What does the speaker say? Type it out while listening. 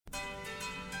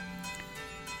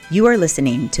You are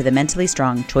listening to the Mentally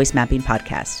Strong Choice Mapping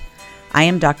Podcast. I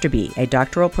am Dr. B, a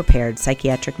doctoral prepared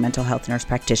psychiatric mental health nurse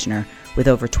practitioner with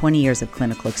over 20 years of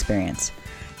clinical experience.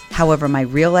 However, my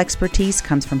real expertise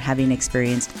comes from having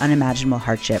experienced unimaginable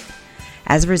hardship.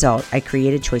 As a result, I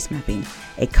created choice mapping,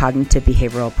 a cognitive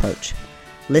behavioral approach.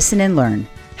 Listen and learn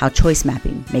how choice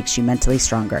mapping makes you mentally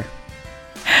stronger.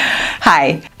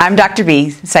 Hi, I'm Dr. B,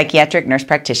 psychiatric nurse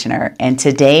practitioner, and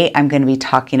today I'm going to be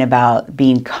talking about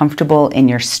being comfortable in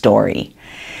your story.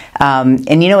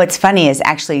 And you know what's funny is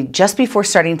actually just before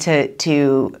starting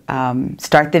to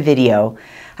start the video,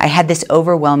 I had this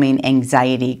overwhelming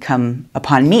anxiety come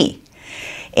upon me.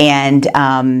 And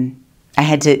I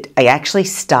actually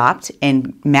stopped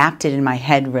and mapped it in my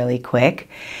head really quick.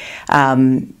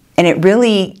 And it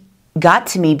really got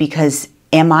to me because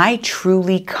am I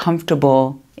truly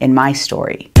comfortable in my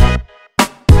story?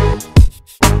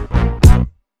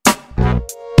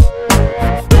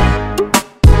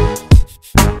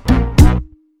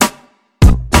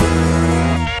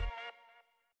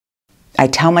 I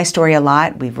tell my story a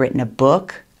lot. We've written a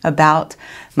book about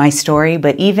my story,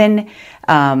 but even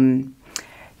the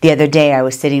other day I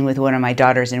was sitting with one of my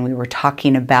daughters and we were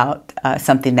talking about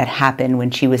something that happened when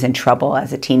she was in trouble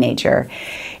as a teenager.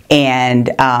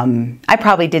 And I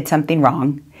probably did something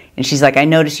wrong. And she's like, I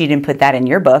noticed you didn't put that in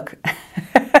your book.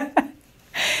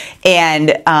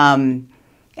 And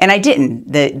I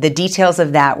didn't. The details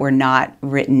of that were not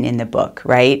written in the book,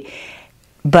 right?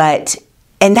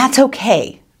 And that's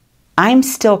okay. I'm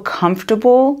still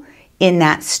comfortable in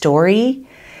that story.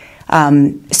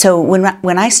 So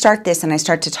when I start this and I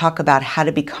start to talk about how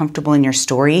to be comfortable in your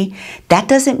story, that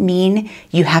doesn't mean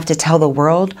you have to tell the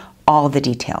world all the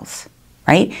details,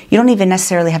 right? You don't even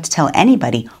necessarily have to tell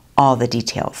anybody all the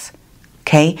details,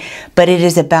 okay? But it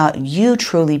is about you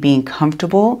truly being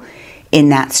comfortable in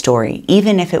that story,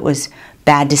 even if it was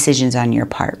bad decisions on your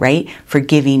part, right?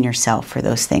 Forgiving yourself for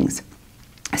those things.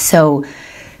 So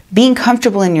being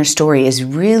comfortable in your story is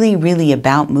really, really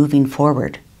about moving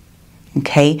forward.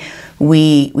 Okay,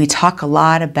 we talk a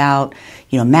lot about,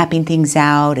 mapping things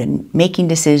out and making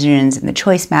decisions and the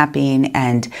choice mapping,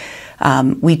 and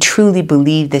we truly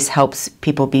believe this helps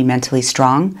people be mentally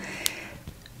strong.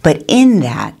 But in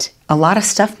that, a lot of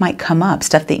stuff might come up,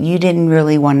 stuff that you didn't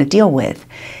really want to deal with.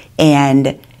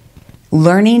 And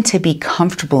learning to be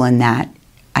comfortable in that,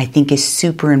 I think, is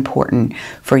super important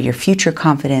for your future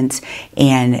confidence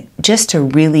and just to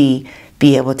really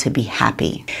be able to be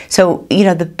happy. So,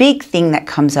 the big thing that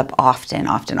comes up often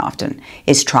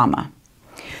is trauma.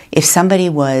 If somebody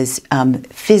was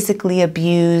physically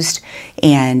abused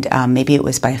and maybe it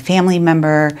was by a family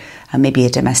member, maybe a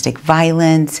domestic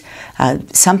violence,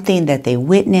 something that they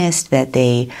witnessed, that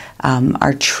they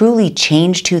are truly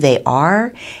changed who they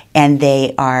are, and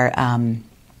they are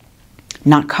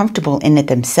not comfortable in it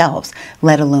themselves,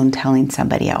 let alone telling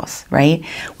somebody else, right?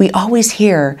 We always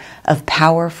hear of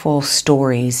powerful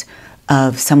stories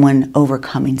of someone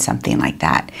overcoming something like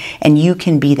that. And you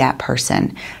can be that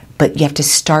person, but you have to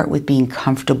start with being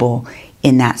comfortable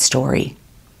in that story.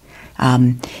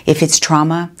 If it's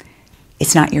trauma,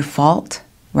 it's not your fault,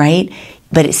 right?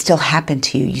 But it still happened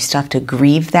to you. You still have to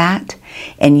grieve that,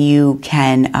 and you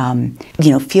can,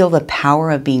 feel the power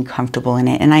of being comfortable in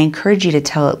it. And I encourage you to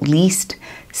tell at least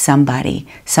somebody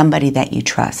that you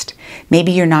trust.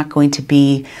 Maybe you're not going to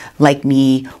be like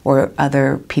me or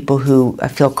other people who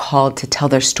feel called to tell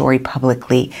their story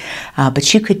publicly,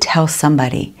 but you could tell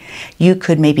somebody. You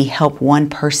could maybe help one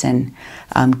person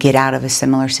get out of a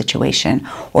similar situation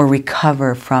or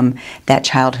recover from that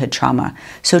childhood trauma.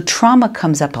 So trauma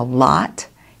comes up a lot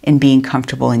in being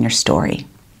comfortable in your story.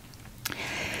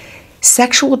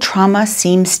 Sexual trauma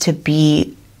seems to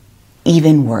be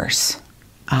even worse.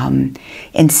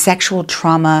 And sexual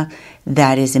trauma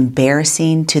that is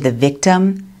embarrassing to the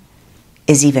victim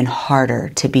is even harder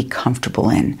to be comfortable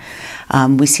in.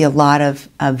 We see a lot of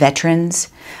veterans,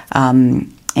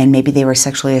 and maybe they were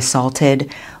sexually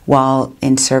assaulted while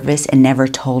in service and never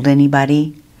told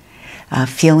anybody.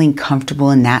 Feeling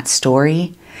comfortable in that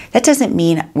story. That doesn't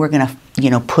mean we're going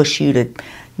to, push you to,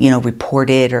 report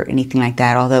it or anything like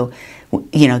that, although,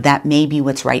 that may be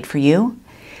what's right for you.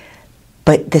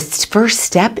 But the first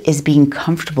step is being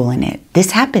comfortable in it.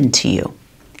 This happened to you.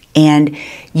 And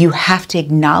you have to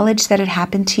acknowledge that it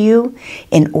happened to you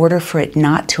in order for it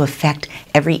not to affect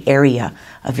every area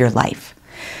of your life.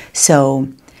 So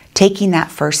taking that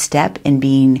first step and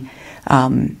being,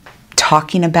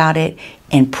 talking about it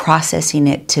and processing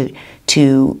it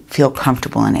to feel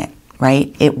comfortable in it,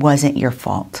 right? It wasn't your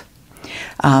fault.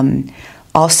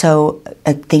 Also,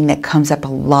 a thing that comes up a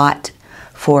lot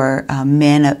for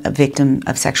men, a victim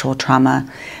of sexual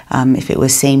trauma, if it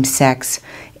was same sex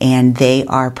and they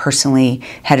are personally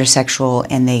heterosexual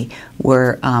and they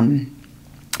were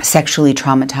sexually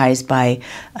traumatized by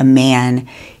a man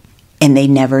and they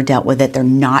never dealt with it, they're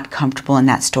not comfortable in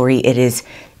that story, it is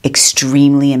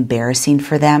extremely embarrassing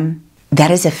for them.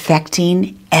 That is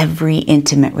affecting every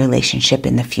intimate relationship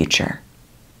in the future,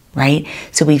 right?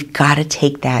 So we've got to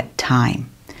take that time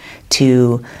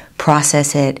to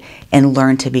process it and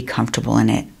learn to be comfortable in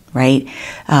it, right?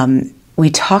 We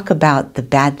talk about the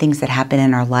bad things that happen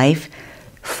in our life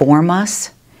form us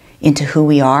into who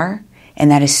we are, and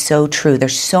that is so true.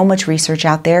 There's so much research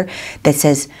out there that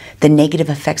says the negative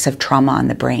effects of trauma on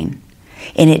the brain.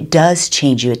 And it does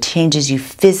change you. It changes you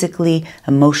physically,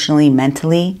 emotionally,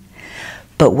 mentally.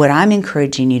 But what I'm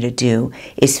encouraging you to do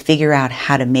is figure out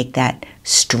how to make that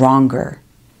stronger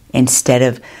instead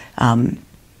of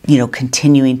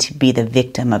continuing to be the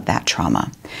victim of that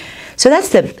trauma. So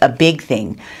that's a big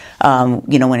thing,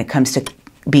 when it comes to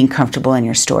being comfortable in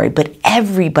your story. But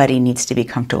everybody needs to be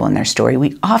comfortable in their story.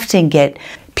 We often get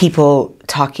people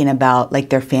talking about like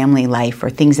their family life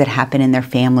or things that happen in their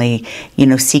family,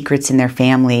 secrets in their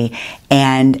family,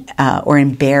 and or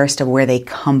embarrassed of where they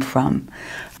come from.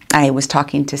 I was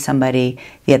talking to somebody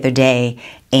the other day,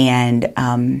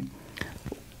 and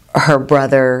her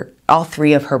brother, all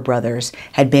three of her brothers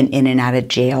had been in and out of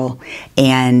jail,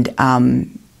 and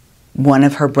one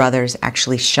of her brothers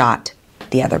actually shot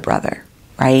the other brother,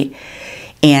 right?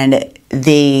 And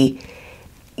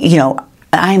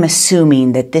I'm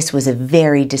assuming that this was a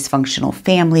very dysfunctional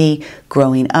family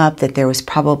growing up, that there was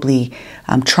probably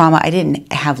trauma. I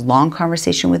didn't have long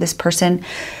conversation with this person.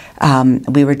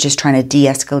 We were just trying to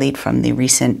de-escalate from the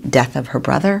recent death of her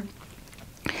brother.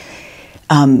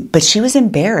 But she was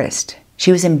embarrassed.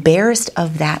 She was embarrassed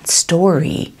of that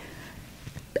story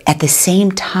at the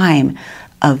same time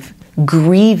of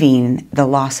grieving the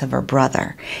loss of her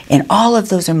brother. And all of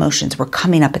those emotions were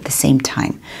coming up at the same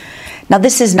time. Now,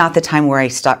 this is not the time where I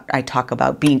talk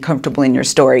about being comfortable in your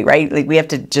story, right? Like, we have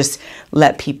to just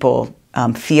let people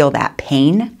feel that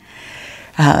pain.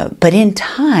 But in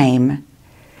time,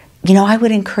 I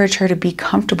would encourage her to be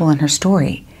comfortable in her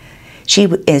story. She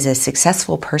is a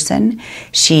successful person.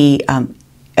 She,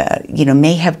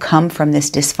 may have come from this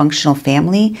dysfunctional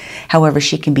family. However,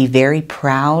 she can be very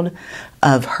proud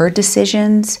of her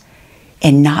decisions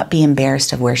and not be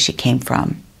embarrassed of where she came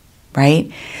from,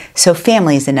 right? So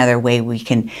family is another way we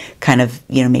can kind of,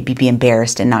 maybe be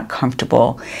embarrassed and not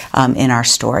comfortable in our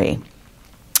story.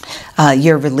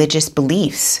 Your religious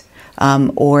beliefs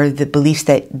or the beliefs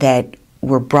that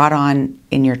were brought on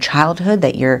in your childhood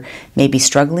that you're maybe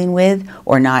struggling with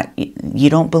or not, you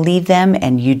don't believe them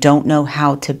and you don't know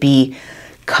how to be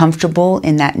comfortable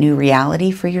in that new reality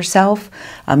for yourself.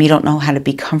 You don't know how to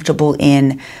be comfortable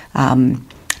in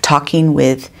talking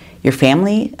with your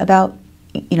family about,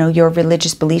 your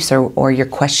religious beliefs or your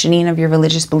questioning of your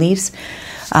religious beliefs.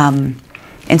 And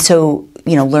so,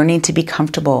 learning to be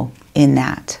comfortable in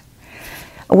that.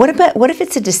 What if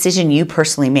it's a decision you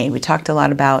personally made? We talked a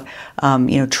lot about,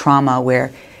 trauma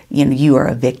where, you are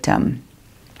a victim.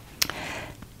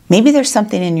 Maybe there's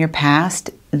something in your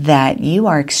past that you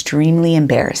are extremely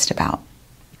embarrassed about.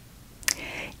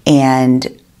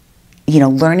 And,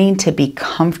 learning to be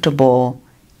comfortable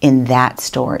in that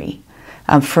story.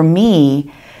 For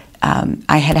me,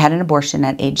 I had an abortion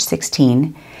at age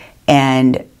 16,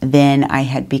 and then I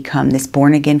had become this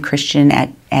born-again Christian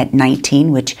at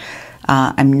 19, which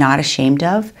I'm not ashamed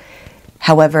of.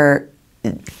 However,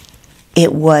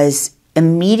 it was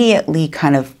immediately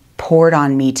kind of poured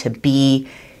on me to be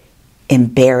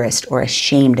embarrassed or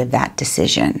ashamed of that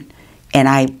decision. And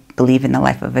I believe in the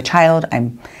life of a child.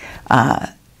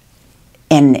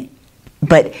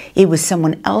 But it was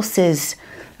someone else's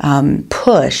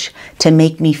push to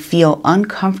make me feel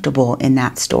uncomfortable in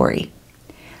that story.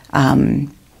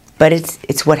 But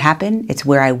it's what happened. It's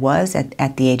where I was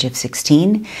at the age of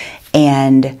 16.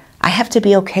 And I have to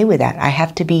be okay with that. I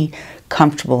have to be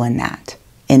comfortable in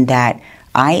that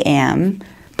I am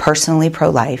personally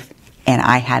pro-life and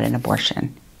I had an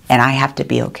abortion. And I have to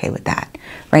be okay with that,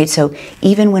 right? So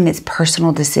even when it's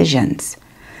personal decisions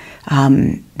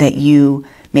that you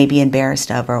may be embarrassed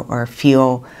of or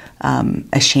feel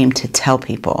ashamed to tell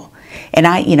people. And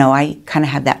I kind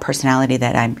of have that personality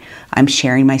that I'm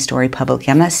sharing my story publicly.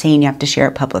 I'm not saying you have to share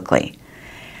it publicly,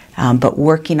 but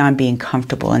working on being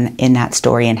comfortable in that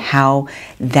story and how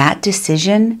that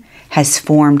decision has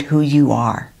formed who you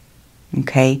are.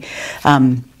 Okay,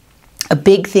 a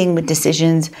big thing with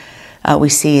decisions we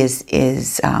see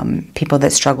is people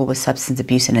that struggle with substance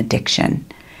abuse and addiction.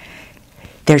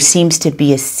 there seems to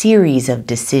be a series of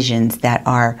decisions that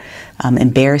are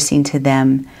embarrassing to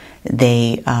them.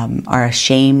 They are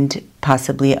ashamed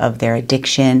possibly of their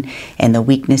addiction and the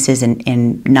weaknesses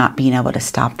and not being able to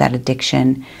stop that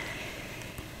addiction.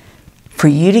 For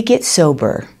you to get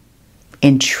sober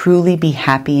and truly be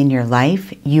happy in your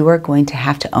life, you are going to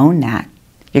have to own that.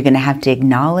 You're going to have to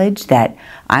acknowledge that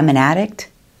I'm an addict.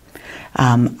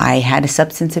 I had a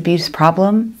substance abuse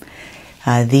problem.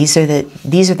 These are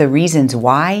the reasons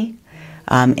why,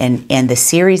 and the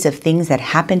series of things that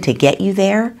happened to get you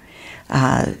there.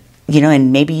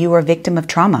 And maybe you were a victim of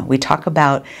trauma. We talk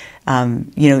about,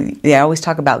 they always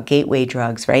talk about gateway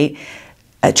drugs, right?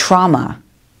 Trauma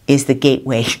is the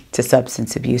gateway to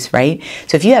substance abuse, right?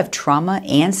 So if you have trauma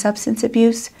and substance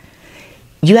abuse,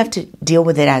 you have to deal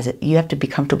with it you have to be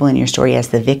comfortable in your story as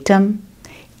the victim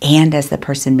and as the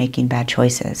person making bad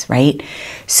choices, right?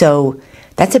 So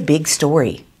that's a big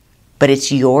story, but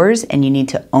it's yours and you need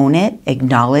to own it,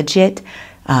 acknowledge it,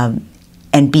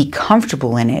 and be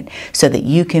comfortable in it so that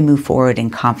you can move forward in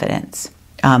confidence.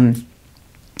 And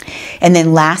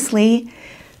then lastly,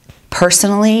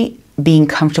 personally, being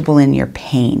comfortable in your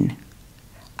pain.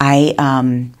 I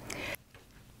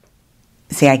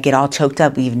get all choked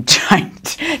up even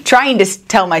trying to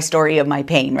tell my story of my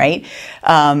pain, right?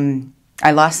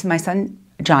 I lost my son,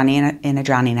 Johnny, in a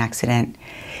drowning accident.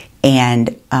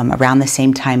 And around the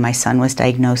same time, my son was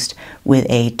diagnosed with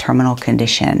a terminal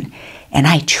condition. And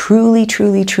I truly,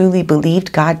 truly, truly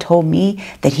believed God told me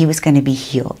that he was going to be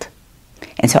healed.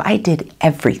 And so I did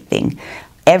everything,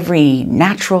 every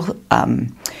natural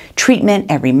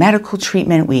treatment, every medical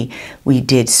treatment. We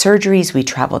did surgeries. We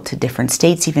traveled to different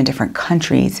states, even different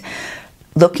countries,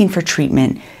 looking for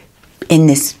treatment in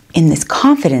this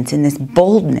confidence, in this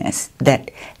boldness that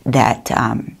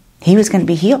he was going to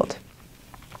be healed.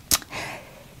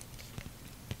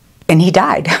 And he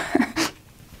died.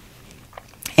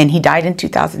 And he died in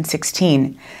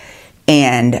 2016.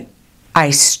 And I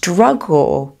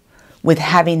struggle with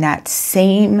having that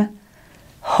same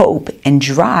hope and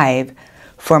drive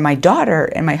for my daughter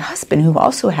and my husband, who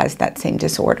also has that same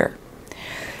disorder.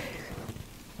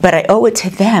 But I owe it to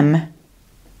them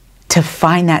to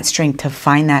find that strength, to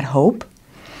find that hope.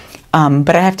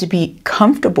 But I have to be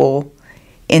comfortable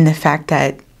in the fact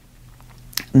that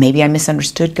maybe I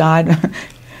misunderstood God.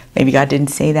 Maybe God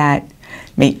didn't say that.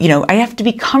 I have to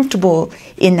be comfortable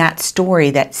in that story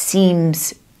that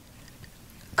seems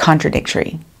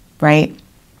contradictory, right?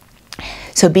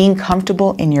 So being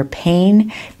comfortable in your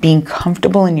pain, being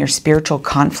comfortable in your spiritual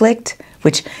conflict,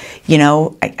 which,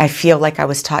 I feel like I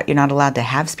was taught you're not allowed to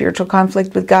have spiritual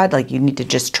conflict with God. Like you need to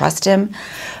just trust him.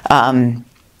 And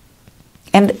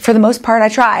for the most part, I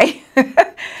try.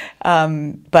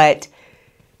 But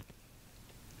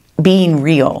being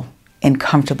real and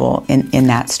comfortable in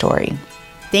that story.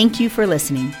 Thank you for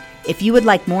listening. If you would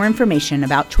like more information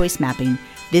about choice mapping,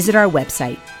 visit our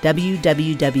website,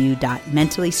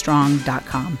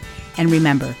 www.mentallystrong.com. And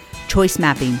remember, choice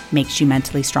mapping makes you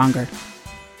mentally stronger.